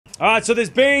All right, so there's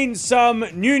been some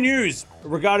new news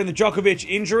regarding the Djokovic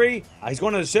injury. He's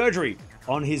gone to surgery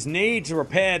on his knee to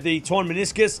repair the torn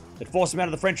meniscus that forced him out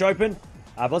of the French Open.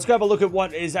 But let's go have a look at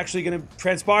what is actually going to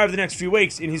transpire over the next few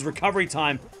weeks in his recovery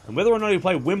time and whether or not he'll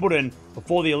play Wimbledon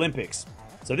before the Olympics.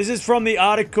 So this is from the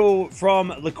article from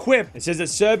L'Equipe. It says that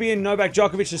Serbian Novak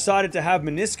Djokovic decided to have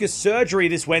meniscus surgery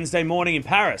this Wednesday morning in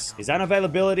Paris. His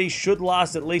unavailability should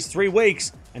last at least 3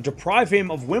 weeks and deprive him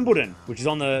of Wimbledon, which is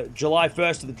on the July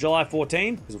 1st to the July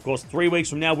 14th, because of course 3 weeks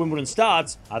from now Wimbledon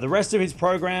starts. The rest of his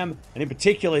program, and in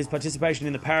particular his participation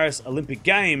in the Paris Olympic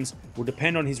Games, will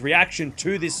depend on his reaction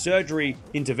to this surgery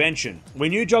intervention. We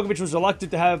knew Djokovic was reluctant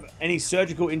to have any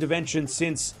surgical intervention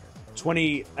since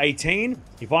 2018.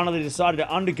 He finally decided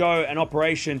to undergo an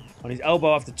operation on his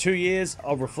elbow after 2 years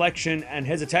of reflection and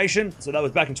hesitation. So that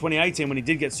was back in 2018 when he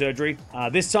did get surgery.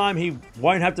 This time he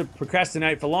won't have to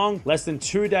procrastinate for long. Less than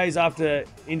 2 days after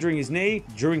injuring his knee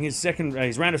during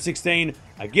his round of 16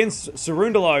 against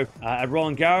Cerundolo at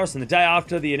Roland Garros, and the day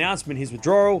after the announcement, his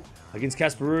withdrawal against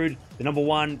Casper Ruud, the number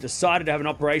one decided to have an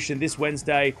operation this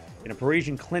Wednesday in a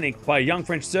Parisian clinic by a young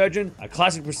French surgeon, a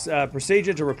classic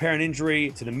procedure to repair an injury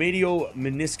to the medial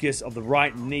meniscus of the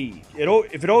right knee.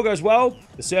 If it all goes well,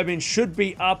 the Serbian should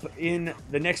be up in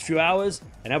the next few hours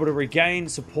and able to regain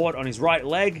support on his right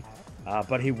leg,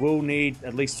 but he will need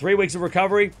at least 3 weeks of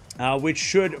recovery, which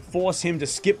should force him to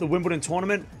skip the Wimbledon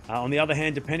tournament. On the other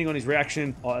hand, depending on his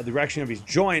reaction, the reaction of his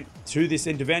joint to this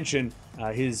intervention,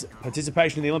 his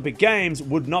participation in the Olympic Games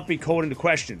would not be called into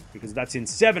question because that's in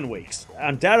 7 weeks.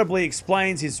 Undoubtedly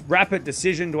explains his rapid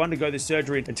decision to undergo this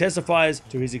surgery and testifies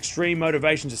to his extreme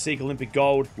motivation to seek Olympic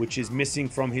gold, which is missing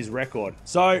from his record.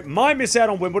 So, might miss out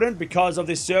on Wimbledon because of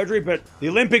this surgery, but the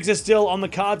Olympics are still on the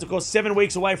cards. Of course, 7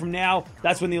 weeks away from now,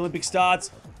 that's when the Olympics starts.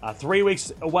 3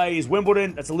 weeks away is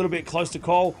Wimbledon. That's a little bit close to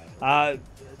call.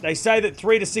 They say that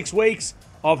 3 to 6 weeks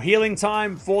of healing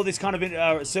time for this kind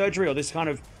of surgery or this kind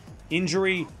of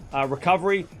injury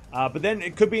recovery, but then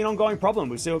it could be an ongoing problem.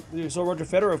 We saw Roger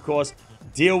Federer, of course,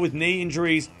 deal with knee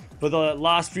injuries for the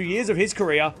last few years of his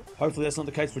career. Hopefully that's not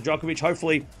the case for Djokovic.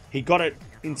 Hopefully he got it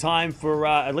in time for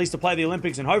at least to play the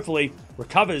Olympics, and hopefully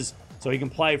recovers so he can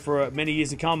play for many years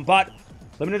to come. But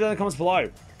let me know down in the comments below.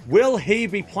 Will he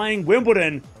be playing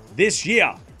Wimbledon this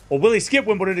year? Or will he skip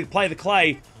Wimbledon to play the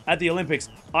clay at the Olympics?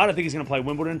 I don't think he's going to play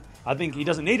Wimbledon. I think he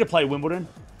doesn't need to play Wimbledon,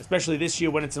 especially this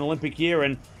year when it's an Olympic year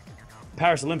and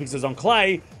Paris Olympics is on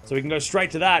clay, so he can go straight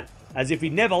to that as if he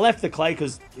never left the clay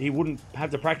because he wouldn't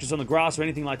have to practice on the grass or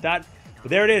anything like that.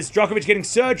 But there it is, Djokovic getting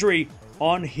surgery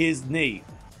on his knee.